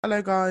Hello,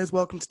 guys.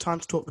 Welcome to Time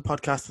to Talk, the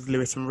podcast with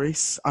Lewis and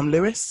Reese. I'm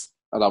Lewis,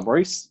 And I'm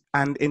Reese.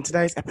 and in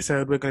today's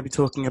episode, we're going to be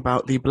talking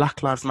about the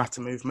Black Lives Matter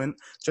movement.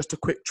 Just a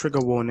quick trigger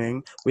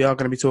warning, we are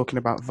going to be talking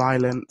about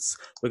violence.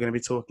 We're going to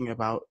be talking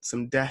about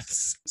some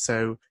deaths.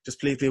 So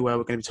just please be aware,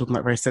 we're going to be talking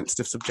about very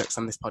sensitive subjects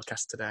on this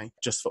podcast today,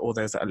 just for all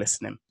those that are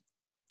listening.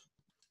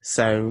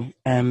 So,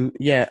 a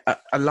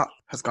lot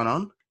has gone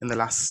on in the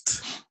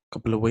last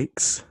couple of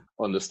weeks.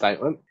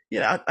 Understatement.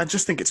 Yeah, I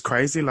just think it's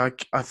crazy.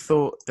 Like, I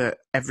thought that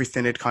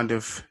everything had kind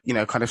of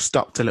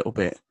stopped a little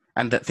bit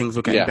and that things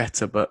were getting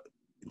better, but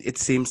it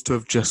seems to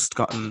have just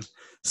gotten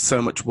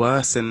so much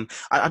worse. And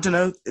I don't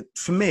know,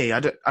 for me, I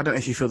don't know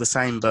if you feel the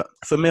same, but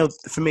for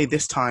me,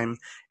 this time,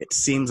 it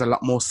seems a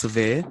lot more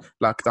severe.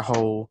 Like, the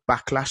whole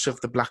backlash of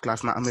the Black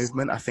Lives Matter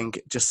movement, I think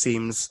it just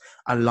seems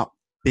a lot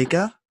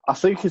bigger. I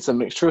think it's a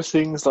mixture of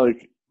things,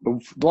 like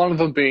one of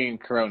them being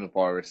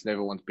coronavirus and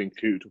everyone's been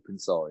cooped up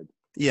inside.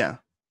 Yeah.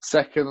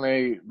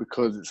 Secondly,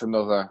 because it's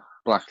another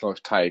Black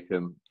Lives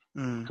taken,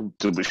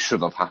 which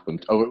should have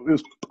happened. Oh, it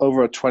was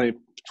over a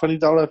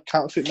 $20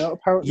 counterfeit note,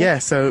 apparently. Yeah,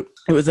 so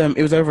it was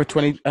over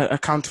a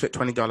counterfeit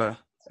 $20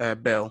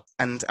 bill,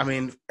 and I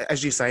mean,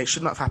 as you say, it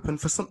should not have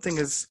happened for something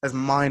as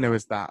minor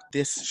as that.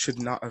 This should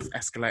not have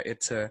escalated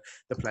to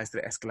the place that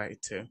it escalated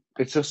to.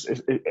 It's just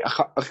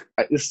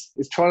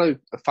it's trying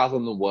to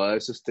fathom the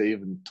words just to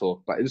even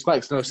talk about it. It just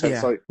makes no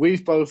sense. Yeah. Like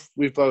we've both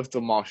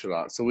done martial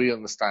arts, so we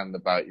understand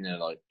about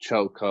like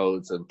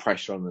chokeholds and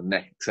pressure on the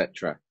neck,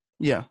 etc.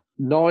 Yeah,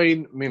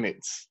 9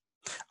 minutes.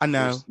 I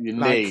know. Your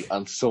knee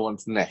on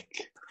someone's neck.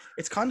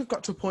 It's kind of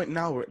got to a point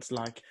now where it's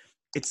like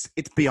it's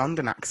beyond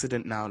an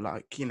accident now.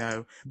 Like,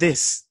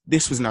 this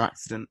was no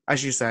accident.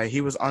 As you say, he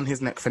was on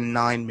his neck for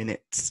 9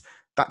 minutes.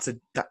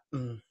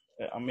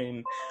 I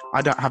mean,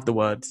 I don't have the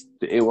words.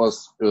 It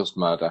was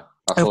murder.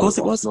 Of course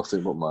it was.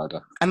 Nothing but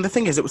murder. And the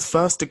thing is, it was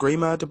first degree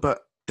murder,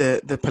 but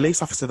the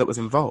police officer that was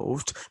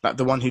involved, like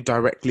the one who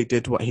directly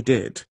did what he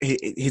did,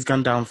 he's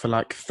gone down for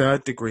like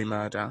third degree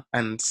murder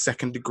and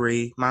second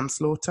degree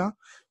manslaughter,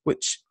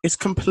 which is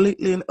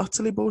completely and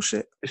utterly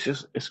bullshit.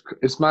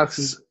 It's mad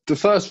because the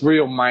first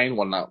real main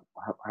one that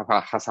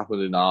has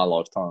happened in our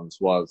lifetimes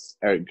was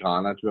Eric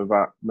Garner. Do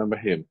you remember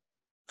him?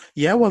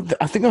 Yeah, well,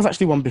 I think there was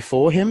actually one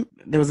before him.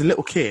 There was a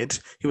little kid.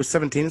 He was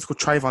 17. It's called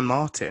Trayvon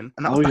Martin.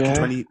 And that was back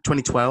in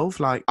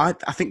 2012. Like, I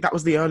think that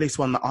was the earliest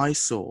one that I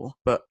saw.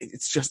 But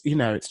it's just,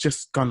 it's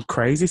just gone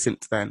crazy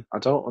since then. I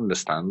don't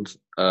understand.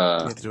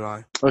 Neither do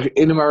I. Like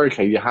in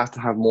America, you have to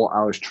have more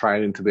hours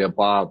training to be a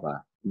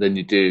barber than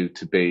you do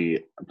to be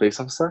a police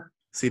officer.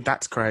 See,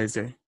 that's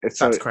crazy.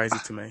 That's crazy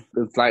to me.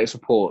 The latest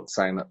report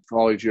saying that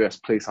 5 US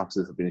police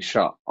officers have been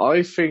shot.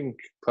 I think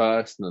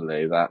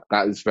personally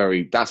that's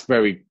very,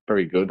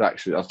 very good.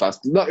 Actually, that's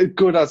not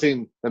good as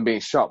in them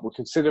being shot, but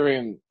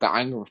considering the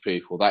anger of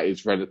people, that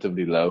is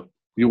relatively low.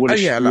 You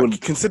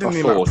wouldn't, considering the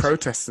amount of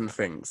protests and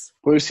things.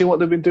 Well, you see what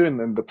they've been doing,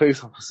 then the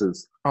police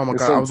officers. Oh my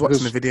God, I was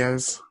watching the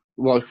videos.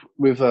 Like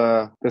with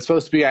they're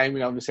supposed to be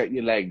aiming obviously at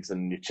your legs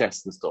and your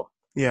chest and stuff.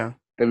 Yeah.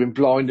 They've been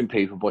blinding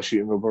people by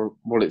shooting rubber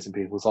bullets in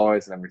people's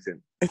eyes and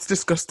everything. It's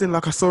disgusting.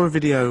 Like, I saw a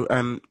video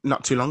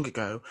not too long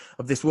ago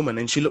of this woman,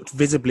 and she looked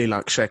visibly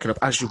like shaken up,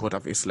 as you would,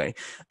 obviously.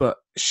 But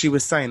she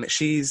was saying that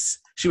she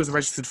was a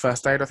registered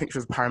first aid. I think she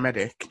was a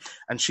paramedic,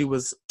 and she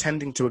was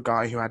tending to a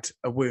guy who had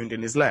a wound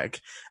in his leg,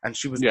 and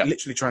she was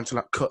literally trying to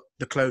like cut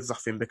the clothes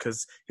off him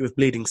because he was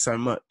bleeding so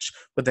much.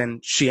 But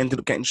then she ended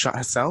up getting shot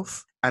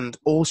herself. And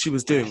all she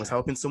was doing was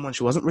helping someone.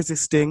 She wasn't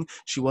resisting.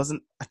 She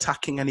wasn't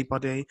attacking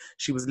anybody.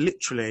 She was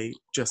literally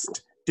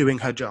just doing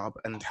her job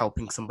and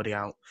helping somebody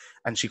out.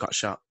 And she got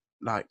shot.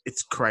 Like,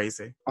 it's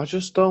crazy. I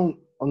just don't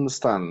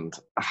understand.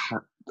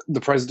 The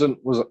president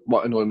was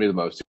what annoyed me the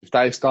most. If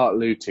they start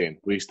looting,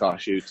 we start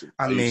shooting.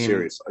 Are you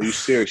serious? Are you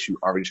serious, you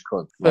orange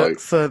cunt?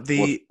 For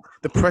the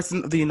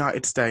president of the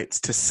United States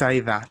to say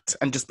that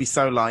and just be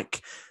so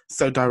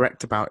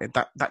direct about it,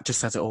 that just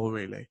says it all,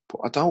 really.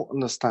 But I don't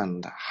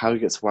understand how he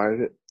gets away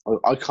with it.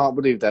 I can't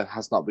believe there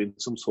has not been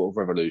some sort of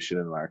revolution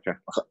in America.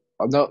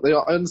 I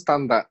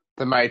understand that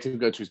they made him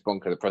go to his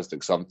bunker, the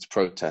president, because to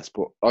protest,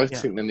 but I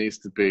think there needs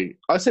to be...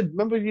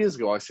 remember years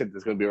ago I said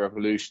there's going to be a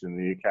revolution in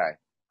the UK?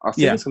 I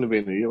think it's going to be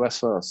in the US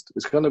first.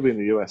 It's going to be in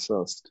the US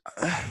first.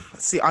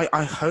 See,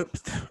 I hope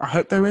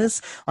there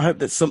is. I hope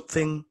that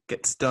something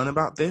gets done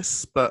about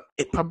this, but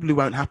it probably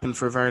won't happen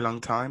for a very long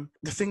time.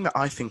 The thing that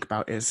I think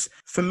about is,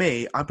 for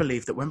me, I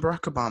believe that when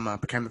Barack Obama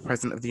became the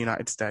president of the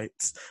United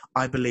States,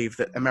 I believe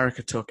that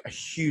America took a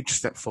huge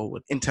step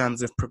forward in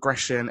terms of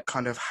progression,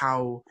 kind of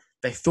how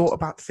they thought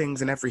about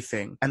things and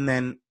everything. And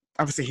then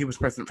obviously he was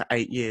president for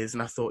 8 years,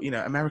 and I thought,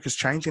 America's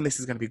changing, this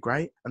is going to be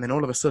great. And then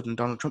all of a sudden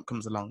Donald Trump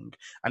comes along,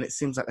 and it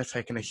seems like they've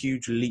taken a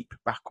huge leap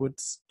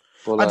backwards.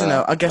 But I don't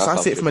know. I guess that's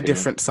I see it obviously from a opinion.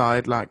 different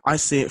side. Like, I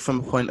see it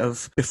from a point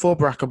of before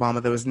Barack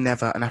Obama, there was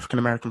never an African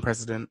American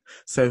president.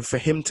 So for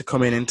him to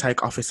come in and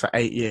take office for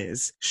 8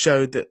 years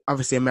showed that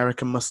obviously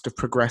America must have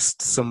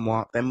progressed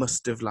somewhat. They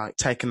must have like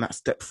taken that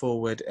step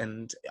forward.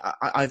 And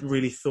I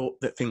really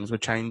thought that things were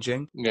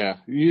changing. Yeah,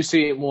 you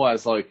see it more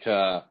as like,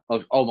 oh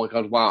my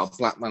god, wow, a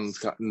black man's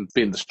gotten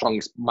been the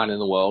strongest man in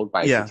the world.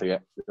 Yeah. Basically,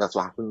 that's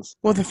what happens.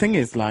 Well, the thing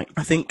is, like,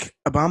 I think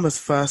Obama's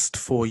first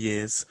 4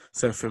 years,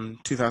 so from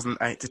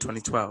 2008 to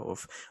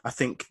 2012, I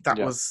think that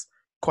Yeah, was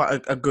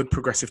quite a good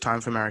progressive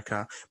time for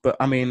America. But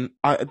I mean,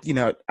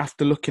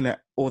 after looking at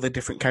all the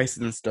different cases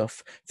and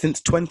stuff,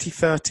 since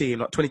 2013,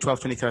 like 2012,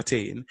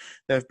 2013,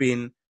 there have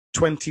been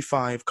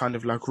 25 kind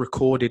of like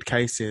recorded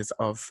cases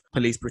of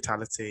police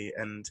brutality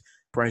and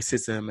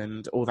racism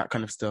and all that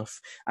kind of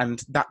stuff.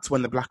 And that's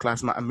when the Black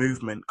Lives Matter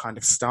movement kind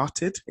of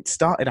started. It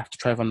started after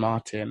Trayvon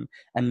Martin,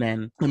 and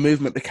then the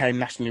movement became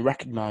nationally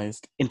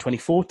recognized in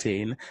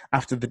 2014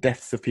 after the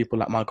deaths of people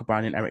like Michael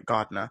Brown and Eric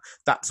Gardner.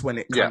 That's when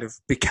it yeah, kind of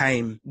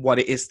became what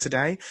it is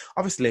today.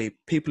 Obviously,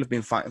 people have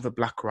been fighting for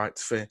black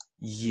rights for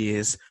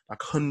years,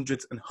 like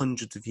hundreds and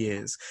hundreds of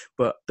years.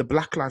 But the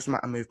Black Lives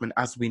Matter movement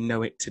as we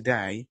know it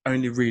today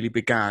only really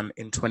began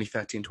in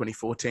 2013,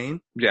 2014.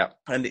 yeah,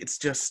 And it's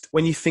just,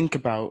 when you think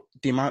about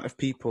the amount of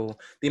people,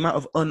 the amount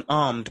of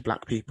unarmed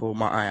black people,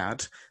 might I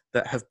add,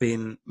 that have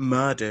been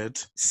murdered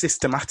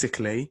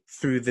systematically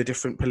through the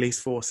different police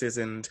forces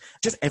and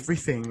just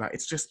everything. Like,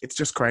 it's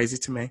just crazy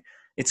to me.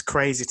 It's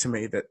crazy to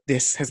me that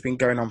this has been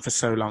going on for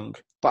so long.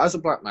 But as a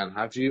black man,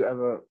 have you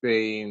ever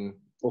been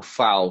or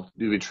felt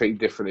you've been treated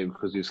differently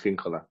because of your skin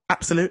color?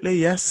 Absolutely,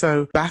 yes.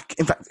 So back,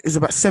 in fact, it was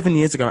about 7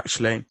 years ago,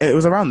 actually. It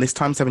was around this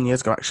time, 7 years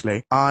ago,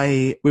 actually.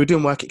 We were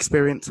doing work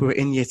experience. We were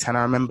in year 10.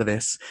 I remember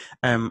this.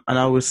 And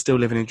I was still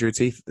living in Druid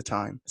Heath at the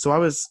time. So I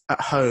was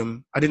at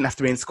home. I didn't have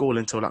to be in school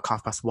until like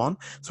 1:30.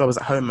 So I was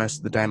at home most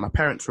of the day. My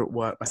parents were at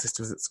work. My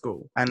sister was at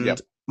school. Yep.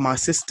 And my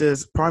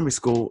sister's primary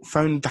school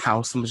phoned the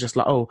house and was just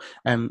like, oh,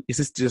 your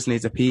sister just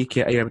needs a PE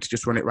kit. Are you able to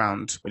just run it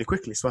round really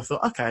quickly? So I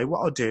thought, okay, what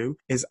I'll do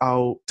is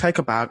I'll take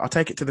a bag, I'll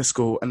take it to the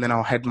school, and then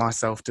I'll head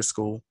myself to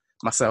school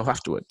myself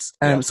afterwards.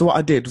 So what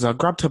I did was I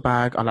grabbed her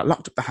bag, I like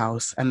locked up the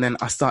house, and then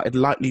I started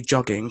lightly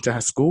jogging to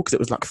her school because it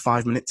was like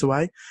 5 minutes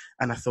away.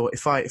 And I thought,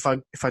 if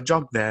I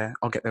jog there,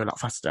 I'll get there a lot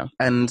faster.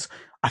 And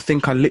I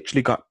think I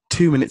literally got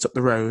 2 minutes up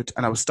the road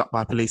and I was stopped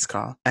by a police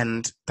car,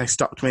 and they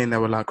stopped me and they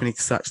were like, we need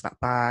to search that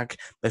bag.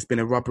 There's been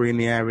a robbery in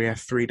the area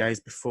 3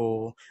 days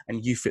before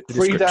and you fit the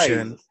 3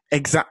 description. days?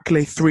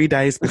 Exactly 3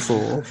 days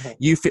before.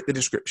 You fit the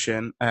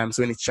description, so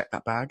we need to check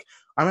that bag.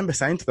 I remember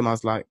saying to them, I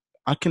was like,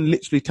 I can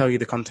literally tell you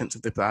the contents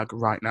of the bag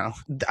right now.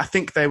 I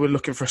think they were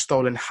looking for a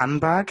stolen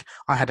handbag.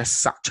 I had a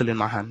satchel in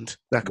my hand.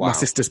 Like, Wow. my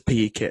sister's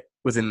PE kit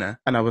was in there.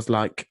 And I was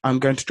like, I'm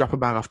going to drop a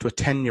bag off to a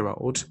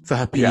 10-year-old for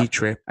her PE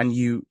trip. And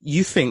you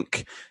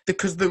think,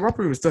 because the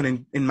robbery was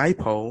done in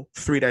Maypole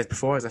 3 days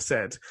before, as I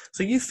said.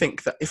 So you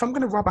think that if I'm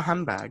going to rob a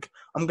handbag,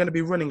 I'm going to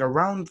be running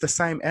around the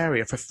same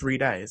area for 3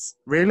 days.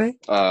 Really?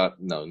 No,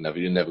 never.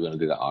 You're never going to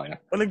do that, are you?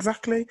 Well,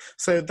 exactly.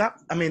 So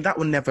that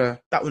will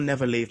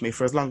never leave me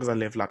for as long as I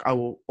live. Like, I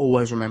will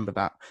always remember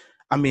that.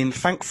 I mean,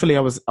 thankfully,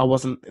 there was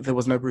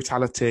no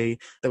brutality,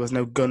 there was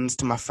no guns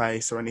to my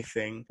face or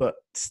anything, but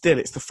still,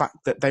 it's the fact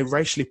that they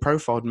racially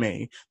profiled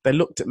me. They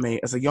looked at me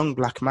as a young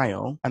black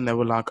male and they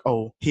were like,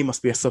 oh, he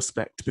must be a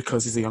suspect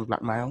because he's a young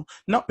black male.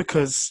 Not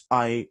because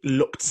I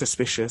looked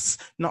suspicious,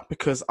 not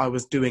because I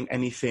was doing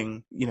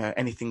anything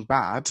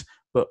bad,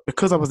 but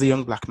because I was a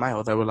young black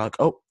male, they were like,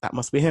 oh, that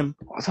must be him.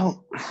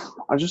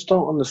 I just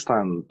don't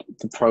understand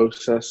the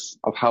process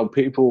of how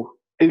people,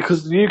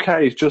 because the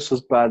UK is just as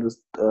bad as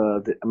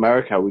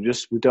America. We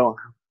don't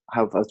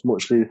have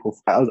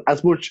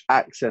as much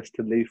access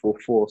to lethal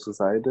force as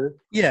they do.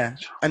 Yeah,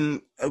 and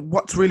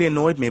what's really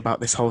annoyed me about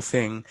this whole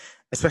thing,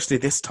 especially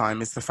this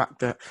time, is the fact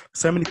that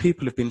so many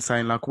people have been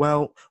saying, like,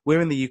 well,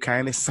 we're in the UK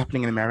and this is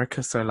happening in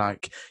America, so,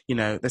 like,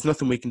 there's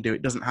nothing we can do.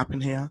 It doesn't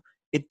happen here.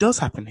 It does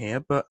happen here,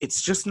 but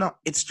it's just not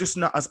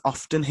as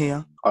often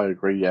here. I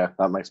agree, yeah,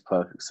 that makes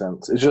perfect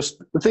sense. It's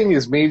just, the thing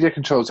is, media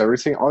controls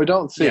everything. I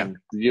don't think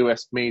the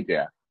US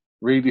media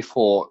really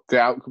thought the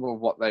outcome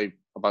of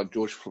about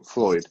George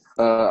Floyd.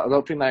 I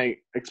don't think they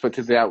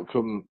expected the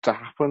outcome to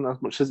happen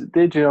as much as it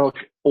did.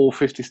 Like, all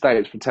 50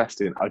 states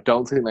protesting. I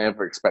don't think they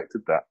ever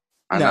expected that.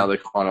 And now they're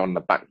kind of on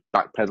the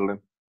backpedaling.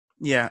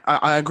 Yeah,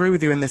 I agree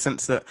with you in the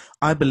sense that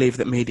I believe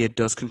that media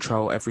does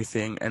control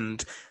everything,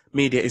 and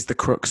media is the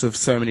crux of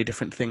so many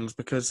different things,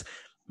 because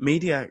the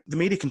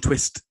media can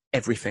twist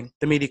everything.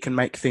 The media can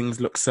make things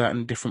look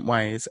certain different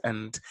ways,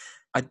 and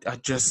I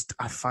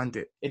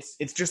find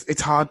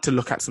it's hard to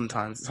look at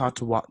sometimes. It's hard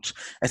to watch,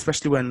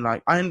 especially when,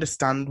 like, I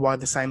understand why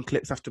the same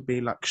clips have to be,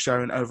 like,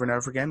 shown over and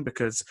over again,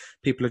 because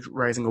people are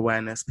raising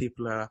awareness,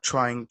 people are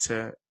trying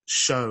to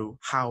show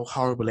how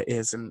horrible it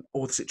is and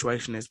all the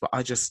situation is, but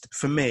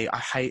for me, I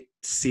hate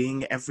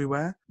seeing it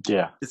everywhere.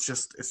 Yeah, it's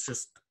just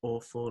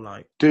awful.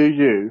 Like, do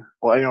you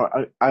or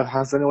anyone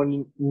has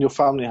anyone in your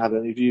family had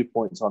any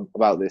viewpoints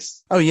about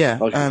this? Oh yeah,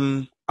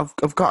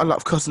 I've got a lot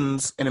of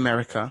cousins in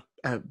America,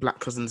 black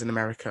cousins in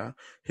America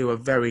who are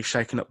very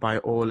shaken up by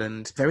it all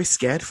and very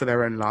scared for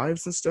their own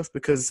lives and stuff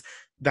because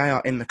they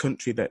are in the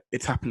country that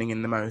it's happening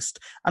in the most.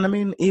 And I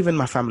mean, even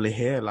my family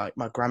here, like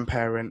my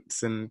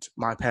grandparents and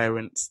my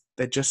parents,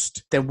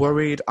 they're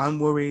worried. I'm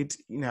worried.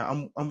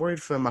 I'm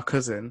worried for my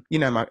cousin.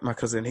 My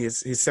cousin,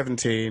 he's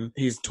 17.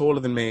 He's taller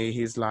than me.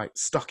 He's like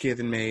stockier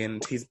than me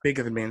and he's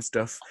bigger than me and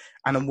stuff.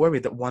 And I'm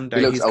worried that one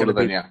day he's going to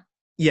be... Than you.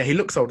 Yeah, he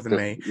looks older than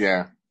me.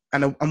 Yeah.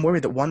 And I'm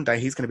worried that one day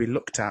he's going to be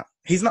looked at.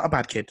 He's not a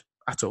bad kid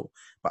at all,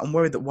 but I'm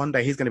worried that one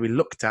day he's going to be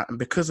looked at, and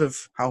because of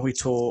how he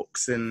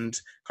talks and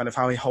kind of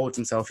how he holds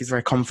himself, he's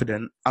very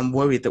confident. I'm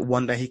worried that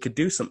one day he could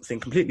do something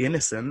completely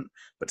innocent,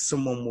 but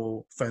someone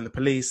will phone the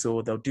police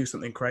or they'll do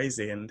something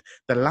crazy. And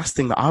the last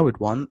thing that I would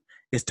want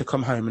is to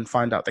come home and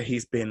find out that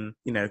he's been,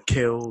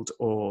 killed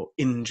or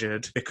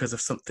injured because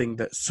of something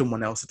that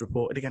someone else had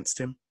reported against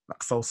him,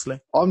 like falsely.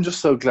 I'm just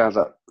so glad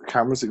that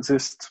cameras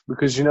exist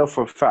because,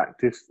 for a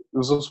fact, if it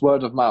was just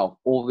word of mouth,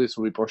 all this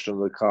would be brushed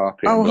under the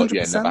carpet. Oh, 100%.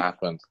 Yeah, it never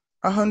happened.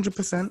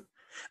 100%.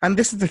 And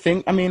this is the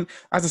thing. I mean,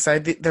 as I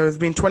say, there have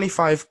been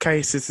 25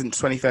 cases since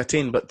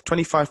 2013, but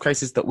 25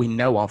 cases that we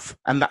know of.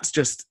 And that's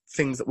just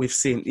things that we've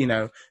seen.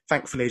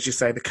 Thankfully, as you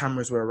say, the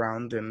cameras were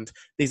around and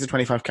these are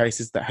 25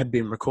 cases that had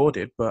been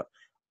recorded. But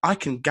I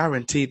can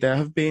guarantee there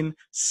have been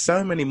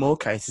so many more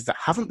cases that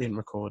haven't been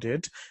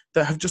recorded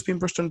that have just been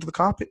brushed under the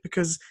carpet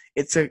because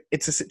it's a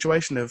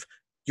situation of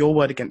your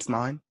word against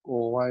mine.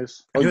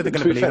 Always. And who are they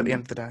going to believe at the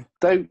end of the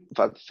day?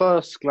 At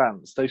first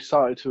glance, they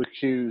started to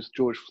accuse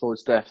George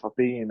Floyd's death of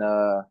being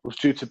was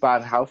due to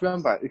bad health.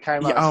 Remember, it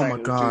came out. Yeah, oh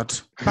my God,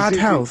 bad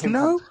health?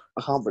 No.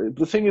 I can't believe.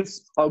 The thing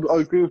is, I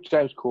agree with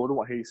James Corden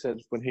what he said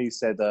when he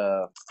said,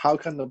 "How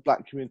can the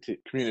black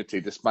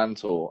community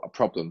dismantle a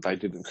problem they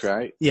didn't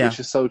create?" Yeah, which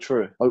is so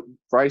true.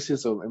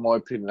 Racism, in my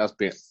opinion, has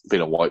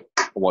been a white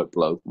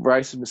blow.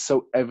 Racism is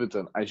so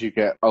evident as you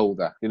get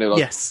older.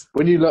 yes.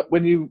 When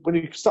you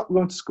stop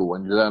going to school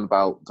and you learn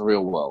about the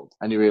real world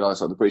and you realise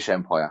the British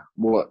Empire,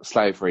 what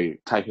slavery,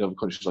 taking over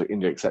countries like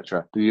India,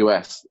 etc., the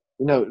US.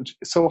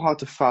 It's so hard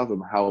to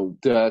fathom how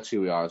dirty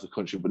we are as a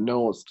country, but no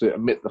one wants to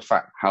admit the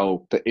fact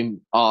how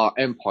in our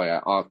empire,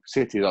 our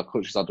cities, our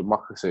countries, our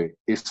democracy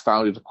is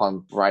founded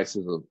upon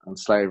racism and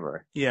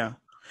slavery. Yeah.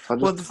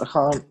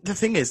 The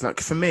thing is,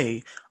 for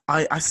me,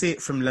 I see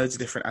it from loads of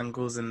different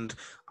angles, and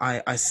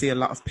I see a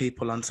lot of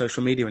people on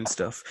social media and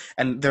stuff,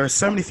 and there are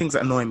so many things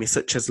that annoy me,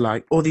 such as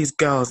all these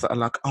girls that are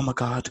like, oh my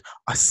God,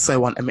 I so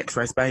want a mixed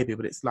race baby,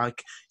 but it's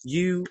like,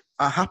 you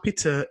are happy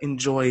to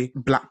enjoy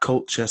black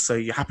culture, so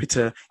you're happy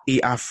to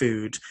eat our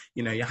food,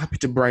 you're happy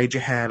to braid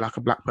your hair like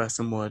a black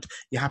person would,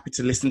 you're happy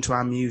to listen to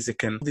our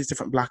music and all these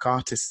different black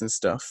artists and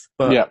stuff,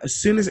 but as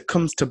soon as it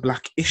comes to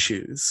black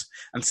issues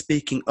and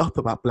speaking up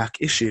about black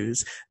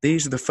issues,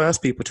 these are the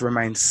first people to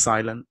remain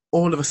silent.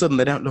 All of a sudden,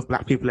 they don't love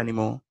black people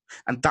anymore.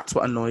 And that's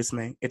what annoys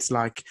me. It's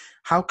like,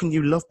 how can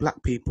you love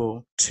black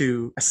people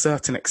to a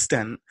certain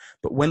extent,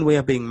 but when we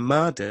are being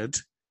murdered,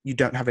 you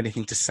don't have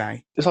anything to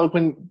say? It's like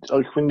when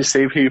you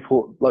see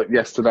people, like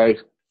yesterday,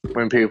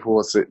 when people,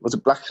 was it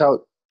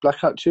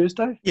Blackout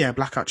Tuesday? Yeah,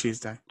 Blackout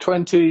Tuesday.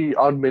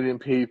 20-odd million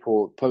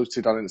people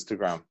posted on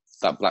Instagram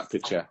that black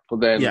picture, but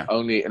then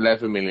only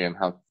 11 million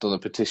have done a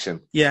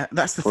petition. Yeah,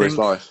 that's the for thing. His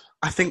life.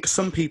 I think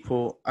some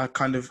people are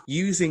kind of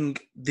using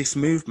this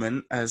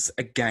movement as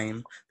a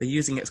game. They're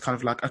using it as kind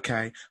of like,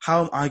 okay,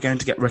 how am I going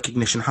to get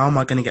recognition? How am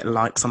I going to get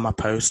likes on my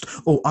post?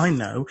 Oh, I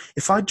know.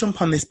 If I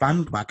jump on this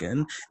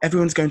bandwagon,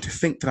 everyone's going to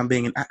think that I'm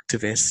being an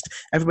activist.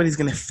 Everybody's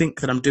going to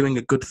think that I'm doing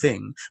a good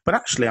thing. But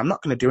actually, I'm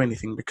not going to do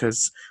anything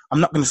because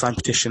I'm not going to sign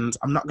petitions.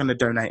 I'm not going to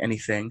donate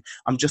anything.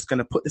 I'm just going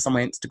to put this on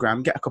my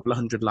Instagram, get a couple of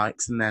 100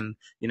 likes, and then,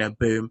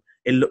 boom,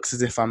 it looks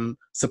as if I'm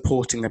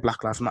supporting the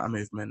Black Lives Matter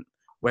movement,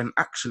 when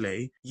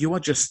actually you are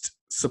just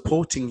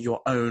supporting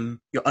your own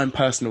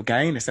personal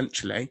gain,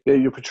 essentially. Yeah,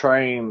 you're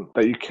portraying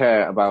that you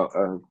care about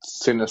a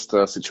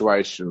sinister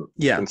situation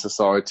in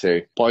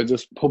society by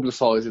just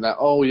publicising that,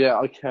 oh yeah,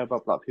 I care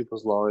about black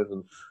people's lives.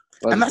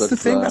 And that's the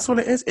thing, that's what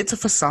it is. It's a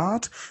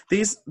facade.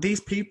 These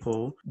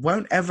people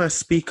won't ever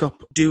speak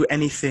up, do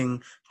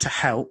anything to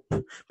help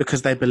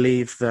because they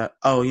believe that,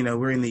 oh,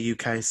 we're in the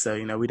UK, so,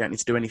 we don't need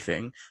to do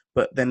anything.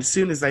 But then as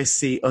soon as they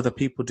see other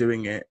people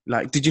doing it,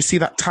 did you see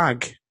that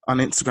tag on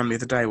Instagram the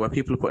other day where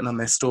people are putting on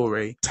their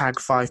story, tag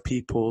 5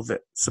 people that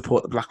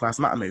support the Black Lives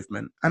Matter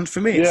movement? And for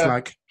me, it's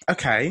like,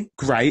 okay,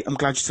 great, I'm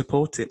glad you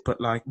support it, but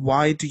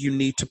why do you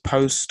need to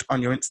post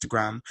on your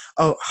Instagram,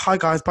 oh, hi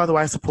guys, by the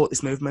way, I support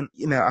this movement?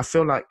 I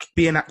feel like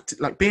be an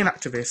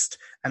activist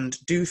and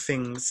do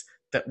things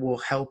that will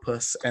help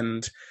us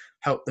and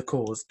help the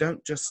cause.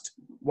 Don't just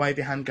wave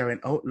your hand going,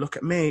 oh, look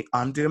at me,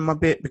 I'm doing my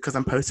bit because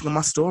I'm posting on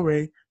my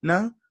story.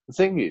 No. The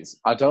thing is,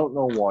 I don't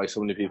know why so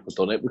many people have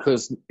done it,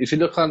 because if you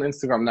look on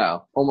Instagram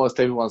now, almost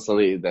everyone's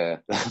deleted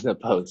their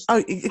post.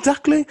 Oh,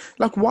 exactly.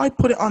 Why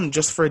put it on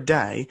just for a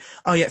day?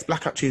 Oh, yeah, it's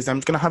Blackout Tuesday, I'm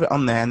just going to have it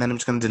on there and then I'm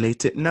just going to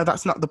delete it. No,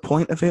 that's not the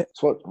point of it.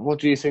 So what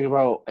do you think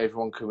about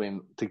everyone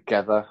coming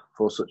together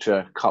for such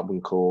a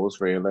common cause,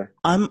 really?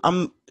 I'm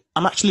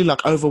actually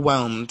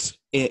overwhelmed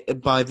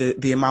by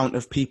the amount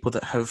of people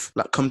that have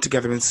like come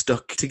together and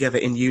stuck together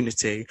in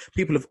unity,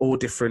 people of all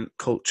different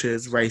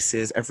cultures,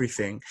 races,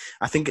 everything.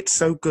 I think it's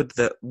so good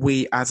that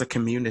we as a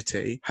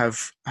community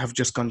have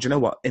just gone, do you know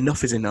what,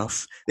 enough is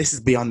enough. This is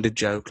beyond a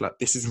joke. Like,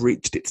 this has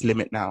reached its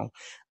limit now.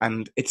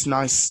 And it's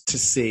nice to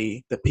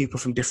see that people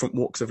from different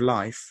walks of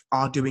life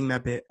are doing their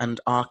bit and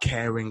are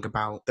caring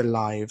about the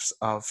lives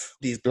of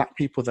these Black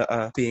people that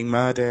are being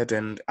murdered.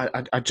 And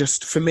I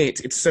just, for me,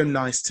 it's so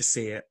nice to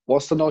see it.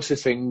 What's the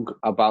nicest thing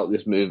about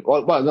this movie?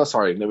 Well, no,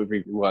 sorry, let me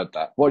reword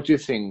that. What do you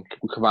think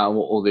will come out of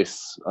all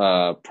this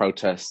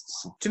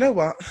protests? Do you know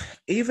what?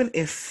 Even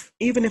if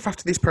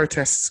after these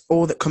protests,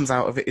 all that comes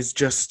out of it is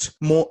just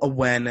more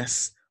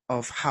awareness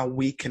of how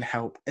we can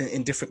help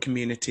in different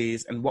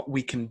communities and what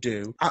we can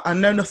do. I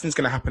know nothing's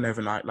going to happen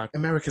overnight. Like,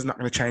 America's not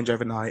going to change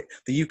overnight.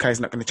 The UK is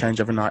not going to change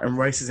overnight, and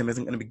racism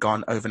isn't going to be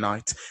gone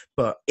overnight.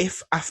 But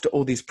if after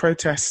all these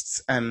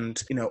protests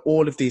and, you know,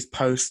 all of these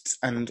posts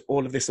and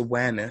all of this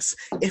awareness,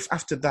 if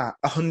after that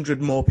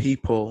 100 more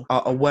people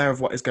are aware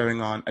of what is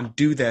going on and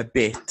do their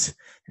bit,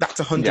 that's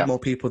 100 more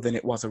people than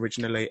it was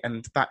originally,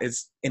 and that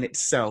is in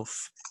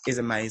itself is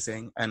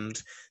amazing. And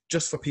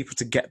just for people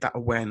to get that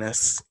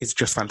awareness is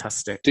just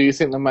fantastic. Do you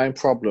think the main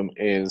problem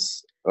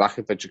is lack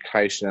of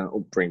education and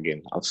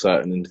upbringing of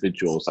certain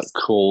individuals that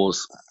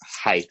cause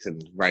hate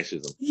and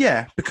racism?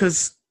 Yeah,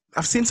 because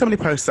I've seen so many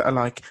posts that are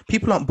like,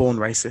 people aren't born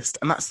racist,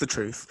 and that's the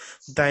truth.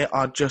 They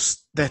are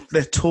just, they're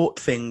taught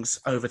things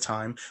over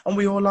time, and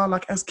we all are.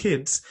 Like, as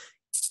kids,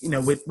 you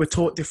know, we're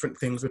taught different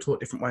things, we're taught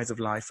different ways of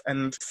life.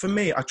 And for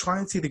me, I try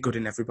and see the good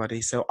in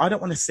everybody. So I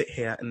don't want to sit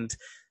here and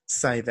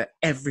say that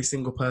every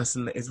single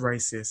person that is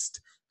racist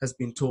has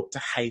been taught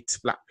to hate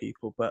Black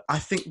people. But I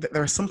think that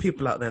there are some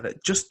people out there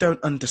that just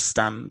don't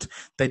understand.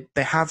 They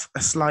have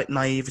a slight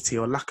naivety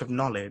or lack of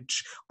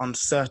knowledge on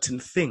certain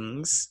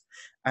things.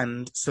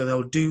 And so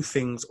they'll do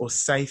things or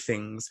say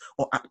things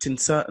or act in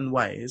certain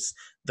ways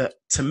that,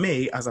 to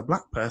me, as a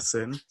Black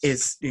person,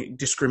 is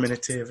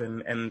discriminative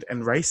and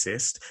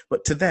racist.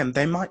 But to them,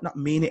 they might not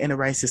mean it in a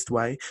racist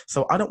way.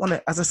 So I don't want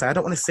to, as I say, I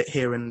don't want to sit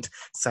here and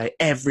say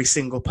every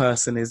single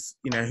person is,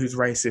 you know, who's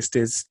racist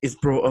is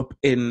brought up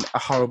in a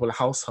horrible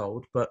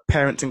household. But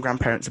parents and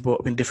grandparents are brought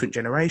up in different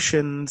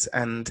generations,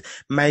 and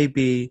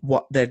maybe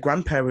what their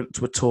grandparents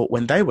were taught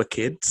when they were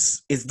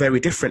kids is very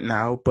different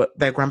now, but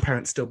their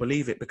grandparents still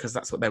believe it because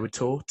that's what they were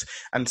taught.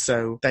 And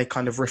so they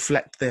kind of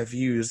reflect their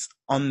views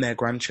on their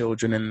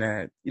grandchildren and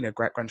their, you know,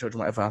 great-grandchildren,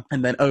 whatever.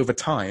 And then over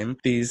time,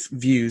 these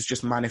views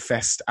just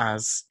manifest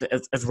as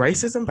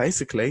racism,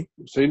 basically.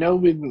 So, you know,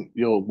 with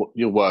your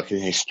work in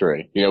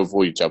history, you know, with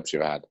all your jobs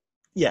you've had.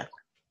 Yeah.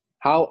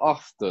 How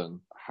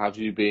often have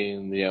you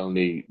been the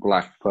only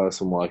Black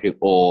person working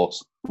or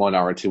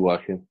minority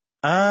working?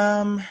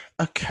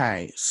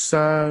 Okay.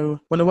 So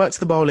when I worked at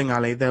the bowling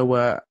alley, there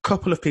were a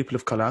couple of people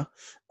of colour.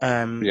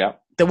 Yeah.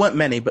 There weren't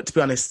many, but to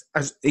be honest,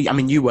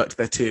 you worked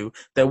there too.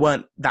 There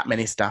weren't that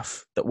many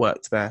staff that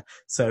worked there,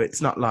 so it's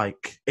not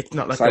like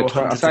there were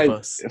hundreds of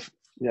us.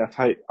 I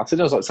think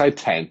there was like, say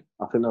 10.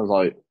 I think there was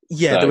like,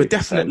 there were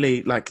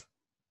definitely like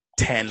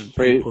 10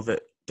 people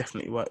that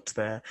definitely worked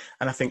there,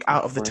 and I think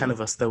out of the 10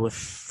 of us, there were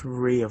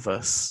 3 of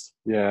us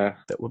that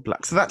were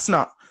Black. So that's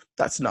not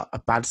a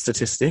bad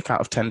statistic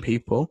out of 10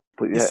 people.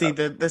 But you see,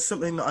 there's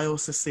something that I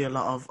also see a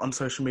lot of on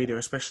social media,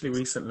 especially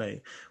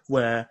recently,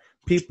 where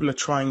people are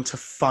trying to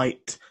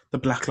fight the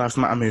Black Lives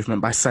Matter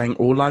movement by saying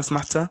all lives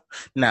matter.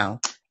 Now,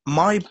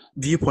 my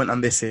viewpoint on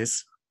this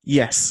is,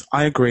 yes,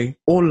 I agree.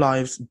 All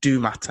lives do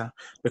matter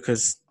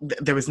because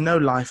there is no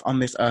life on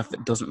this earth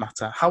that doesn't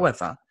matter.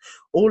 However,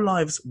 all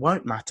lives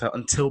won't matter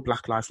until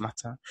Black Lives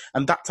Matter.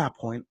 And that's our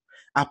point.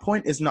 Our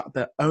point is not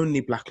that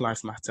only Black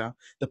Lives Matter.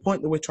 The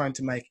point that we're trying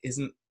to make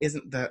isn't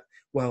that,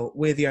 well,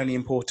 we're the only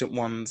important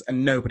ones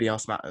and nobody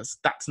else matters.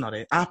 That's not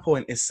it. Our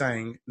point is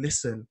saying,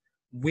 listen,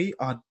 we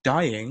are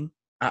dying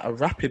at a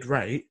rapid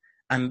rate,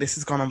 and this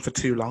has gone on for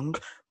too long.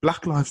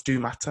 Black lives do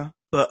matter.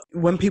 But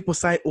when people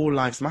say all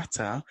lives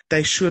matter,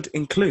 they should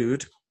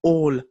include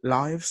all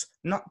lives,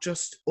 not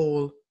just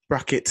all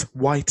brackets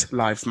white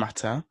lives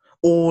matter.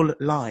 All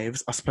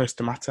lives are supposed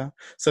to matter.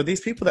 So these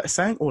people that are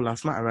saying all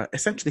lives matter are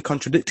essentially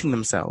contradicting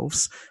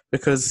themselves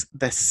because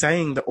they're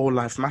saying that all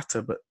lives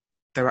matter, but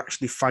they're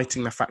actually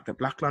fighting the fact that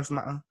Black lives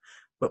matter.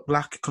 But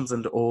Black comes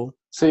under all.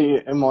 See,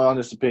 in my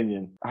honest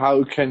opinion,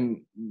 how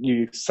can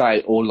you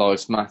say all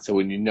lives matter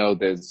when you know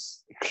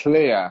there's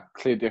clear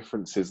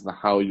differences in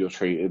how you're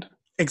treated?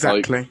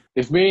 Exactly. Like,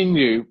 if me and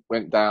you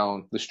went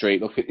down the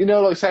street, look, you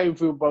know, like say if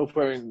we were both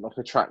wearing like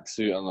a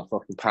tracksuit and a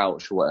fucking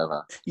pouch or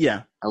whatever.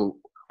 Yeah. And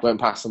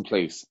went past some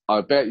police, I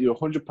bet you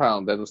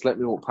 £100 they'll just let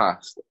me walk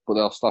past, but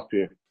they'll stop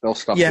you. They'll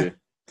stop you.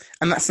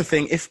 And that's the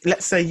thing. If,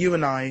 let's say, you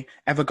and I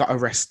ever got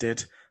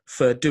arrested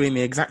for doing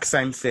the exact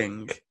same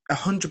thing,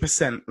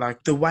 100%,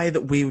 like the way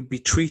that we would be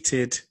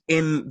treated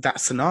in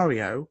that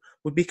scenario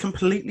would be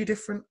completely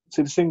different.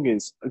 See, the thing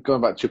is,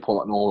 going back to your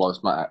point on all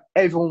lives matter,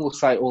 everyone will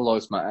say all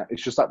lives matter.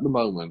 It's just at the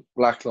moment,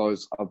 black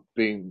lives are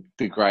being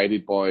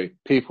degraded by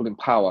people in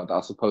power that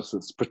are supposed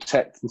to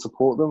protect and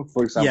support them.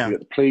 For example, you got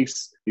the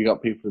police, you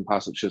got people in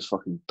power such as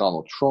fucking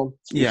Donald Trump.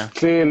 Yeah.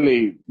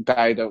 Clearly,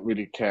 they don't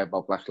really care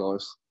about black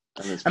lives.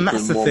 And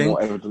that's the more thing. And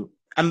more evident.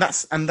 And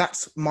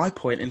that's my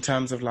point in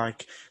terms of,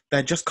 like,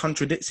 they're just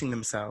contradicting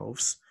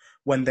themselves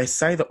when they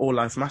say that all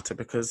lives matter,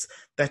 because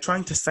they're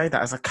trying to say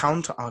that as a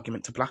counter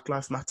argument to Black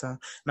Lives Matter.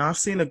 Now, I've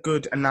seen a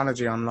good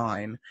analogy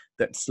online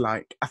that's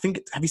like, have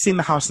you seen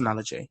the house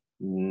analogy?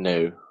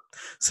 No.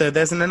 So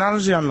there's an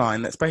analogy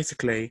online that's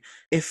basically,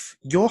 if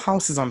your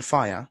house is on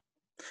fire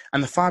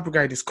and the fire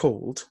brigade is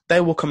called,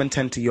 they will come and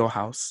tend to your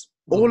house.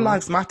 All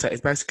lives matter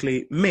is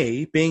basically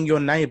me being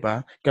your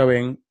neighbour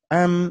going,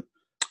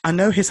 I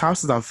know his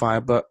house is on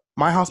fire, but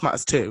my house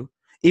matters too,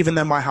 even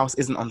though my house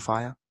isn't on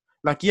fire.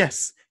 Like,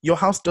 yes, your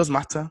house does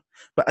matter,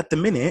 but at the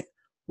minute,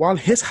 while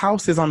his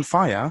house is on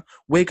fire,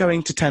 we're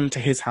going to tend to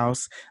his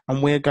house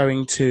and we're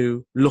going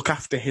to look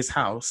after his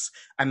house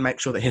and make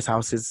sure that his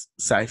house is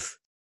safe.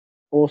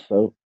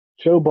 Also,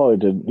 Joe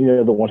Biden,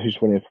 the one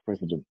who's running for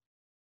president.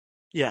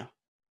 Yeah.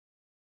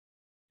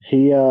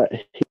 He's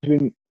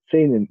been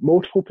seen in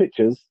multiple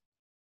pictures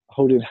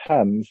holding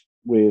hands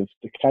with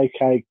the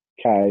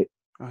KKK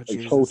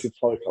exalted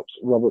Cyclops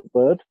Robert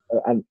Byrd,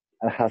 and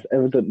has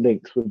evident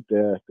links with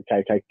the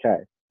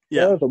KKK.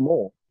 Yeah.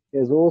 Furthermore,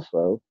 he's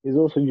also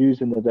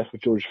using the death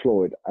of George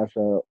Floyd as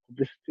a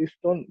publicity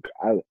stunt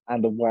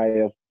and a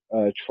way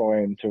of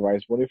trying to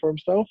raise money for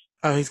himself.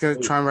 Oh, he's going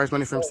to try and raise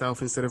money for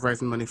himself instead of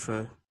raising money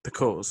for the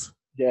cause?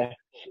 Yeah,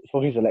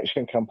 for his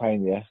election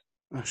campaign, yeah.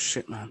 Oh,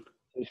 shit, man.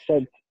 He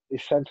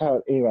sent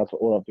out an email to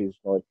all of his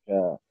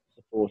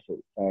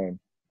supporters saying,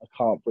 I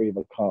can't breathe,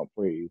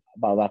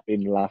 about that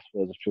being the last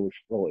words of George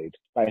Floyd.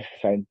 Basically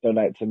saying,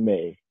 donate to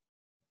me,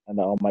 and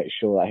I'll make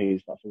sure that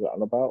he's not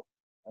forgotten about.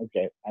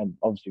 Okay, and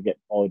obviously get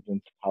Biden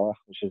into power,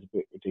 which is a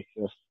bit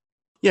ridiculous.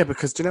 Yeah,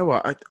 because do you know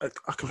what?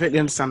 I completely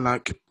understand,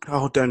 like, the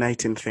whole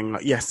donating thing.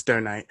 Like, yes,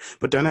 donate,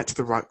 but donate to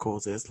the right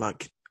causes.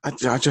 Like,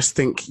 I just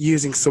think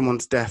using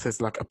someone's death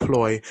as, like, a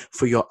ploy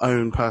for your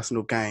own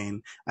personal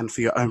gain and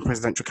for your own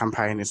presidential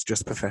campaign is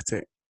just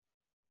pathetic.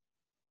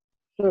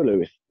 So,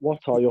 Lewis, what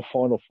are your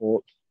final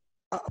thoughts?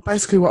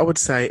 Basically, what I would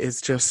say is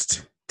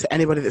just to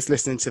anybody that's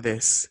listening to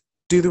this,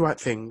 do the right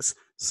things.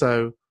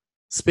 So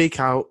speak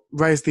out,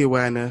 raise the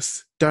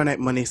awareness, donate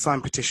money, sign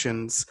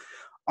petitions.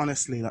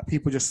 Honestly, like,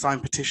 people just sign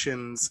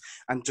petitions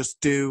and just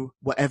do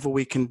whatever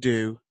we can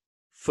do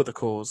for the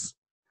cause.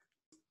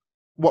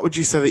 What would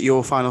you say that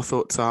your final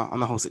thoughts are on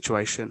the whole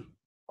situation?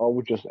 I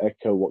would just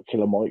echo what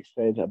Killer Mike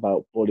said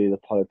about bullying the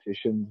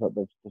politicians at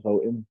the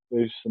voting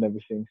booths and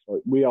everything.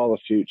 So we are the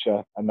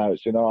future, and now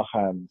it's in our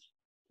hands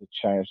to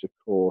change the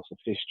course of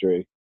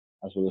history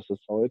as well as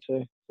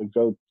society.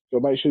 So go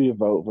make sure you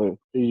vote for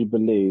who you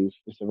believe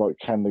is the right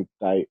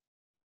candidate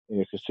in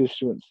your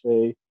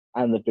constituency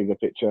and the bigger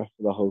picture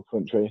for the whole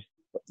country,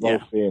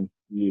 both in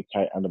the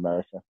UK and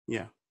America.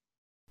 Yeah.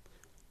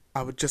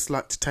 I would just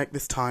like to take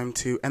this time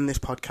to end this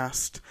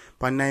podcast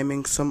by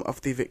naming some of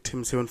the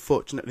victims who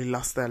unfortunately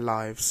lost their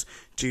lives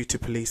due to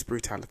police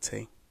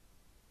brutality.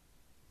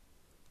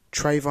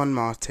 Trayvon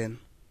Martin,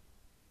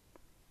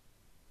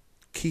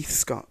 Keith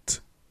Scott,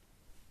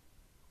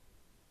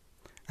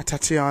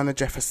 Tatiana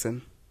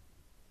Jefferson,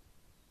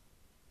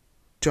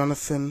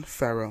 Jonathan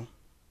Ferrell,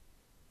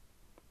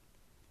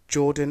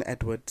 Jordan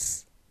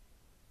Edwards,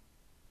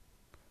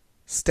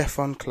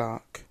 Stephon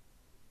Clark,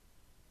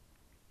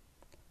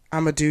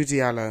 Amadou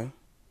Diallo,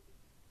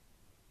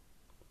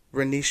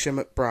 Renisha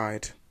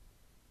McBride,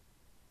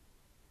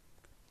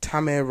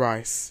 Tamir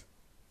Rice,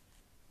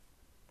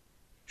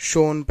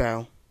 Sean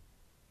Bell,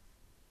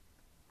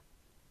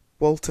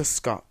 Walter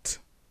Scott,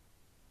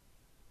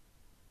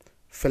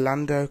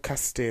 Philando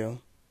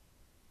Castile,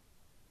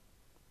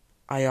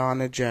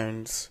 Ayana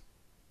Jones,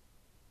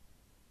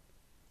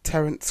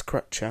 Terence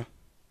Crutcher,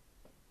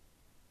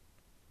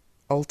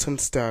 Alton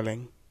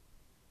Sterling,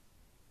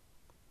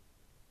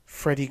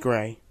 Freddie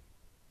Gray,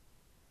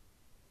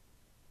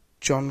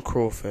 John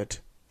Crawford,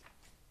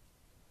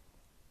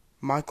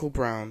 Michael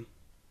Brown,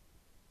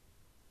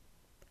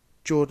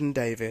 Jordan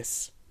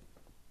Davis,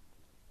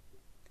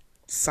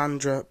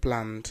 Sandra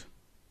Bland,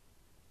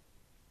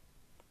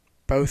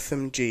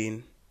 Botham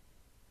Jean,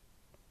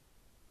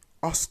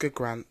 Oscar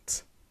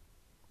Grant,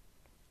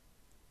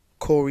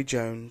 Corey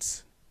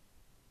Jones,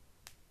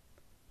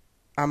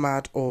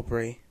 Ahmaud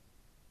Arbery,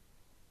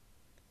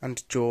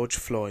 and George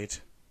Floyd.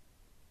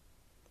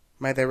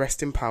 May they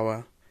rest in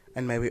power,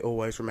 and may we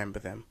always remember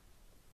them.